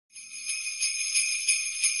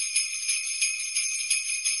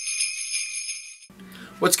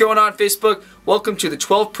What's going on, Facebook? Welcome to the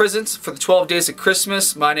 12 presents for the 12 days of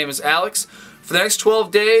Christmas. My name is Alex. For the next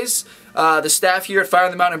 12 days, the staff here at Fire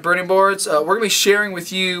on the Mountain Burning Boards, we're going to be sharing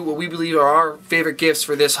with you what we believe are our favorite gifts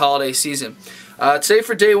for this holiday season. Today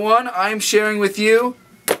for day one, I'm sharing with you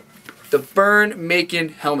the Bern Macon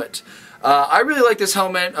helmet. I really like this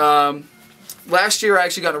helmet. Last year I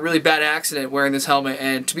actually got in a really bad accident wearing this helmet,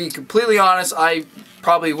 and to be completely honest, I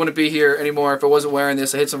probably wouldn't be here anymore if I wasn't wearing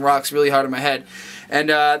this. I hit some rocks really hard on my head, and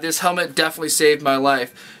this helmet definitely saved my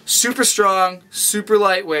life. Super strong, super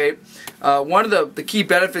lightweight. One of the key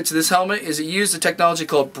benefits of this helmet is it uses a technology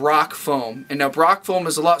called Brock foam, and now Brock foam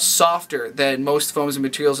is a lot softer than most foams and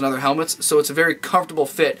materials in other helmets, so it's a very comfortable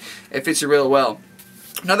fit. It fits you real well.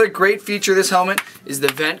 Another great feature of this helmet is the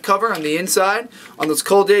vent cover on the inside. On those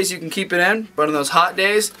cold days you can keep it in, but on those hot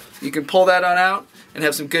days you can pull that on out and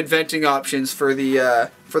have some good venting options for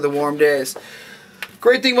the warm days.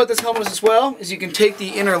 Great thing about this helmet as well is you can take the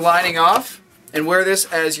inner lining off and wear this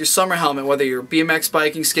as your summer helmet, whether you're BMX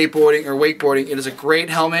biking, skateboarding, or wakeboarding. It is a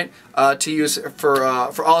great helmet to use for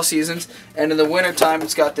all seasons. And in the winter time,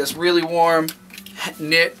 it's got this really warm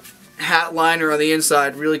knit hat liner on the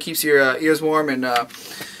inside. Really keeps your ears warm and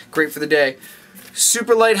great for the day.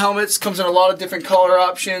 Super light helmets, comes in a lot of different color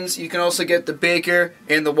options. You can also get the Baker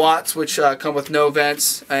and the Watts, which come with no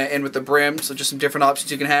vents and with the brim, so just some different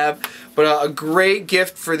options you can have. But a great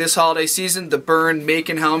gift for this holiday season, the Bern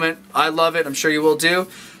Macon helmet. I love it. I'm sure you will do.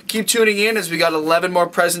 Keep tuning in as we got 11 more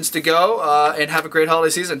presents to go, and have a great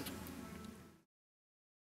holiday season.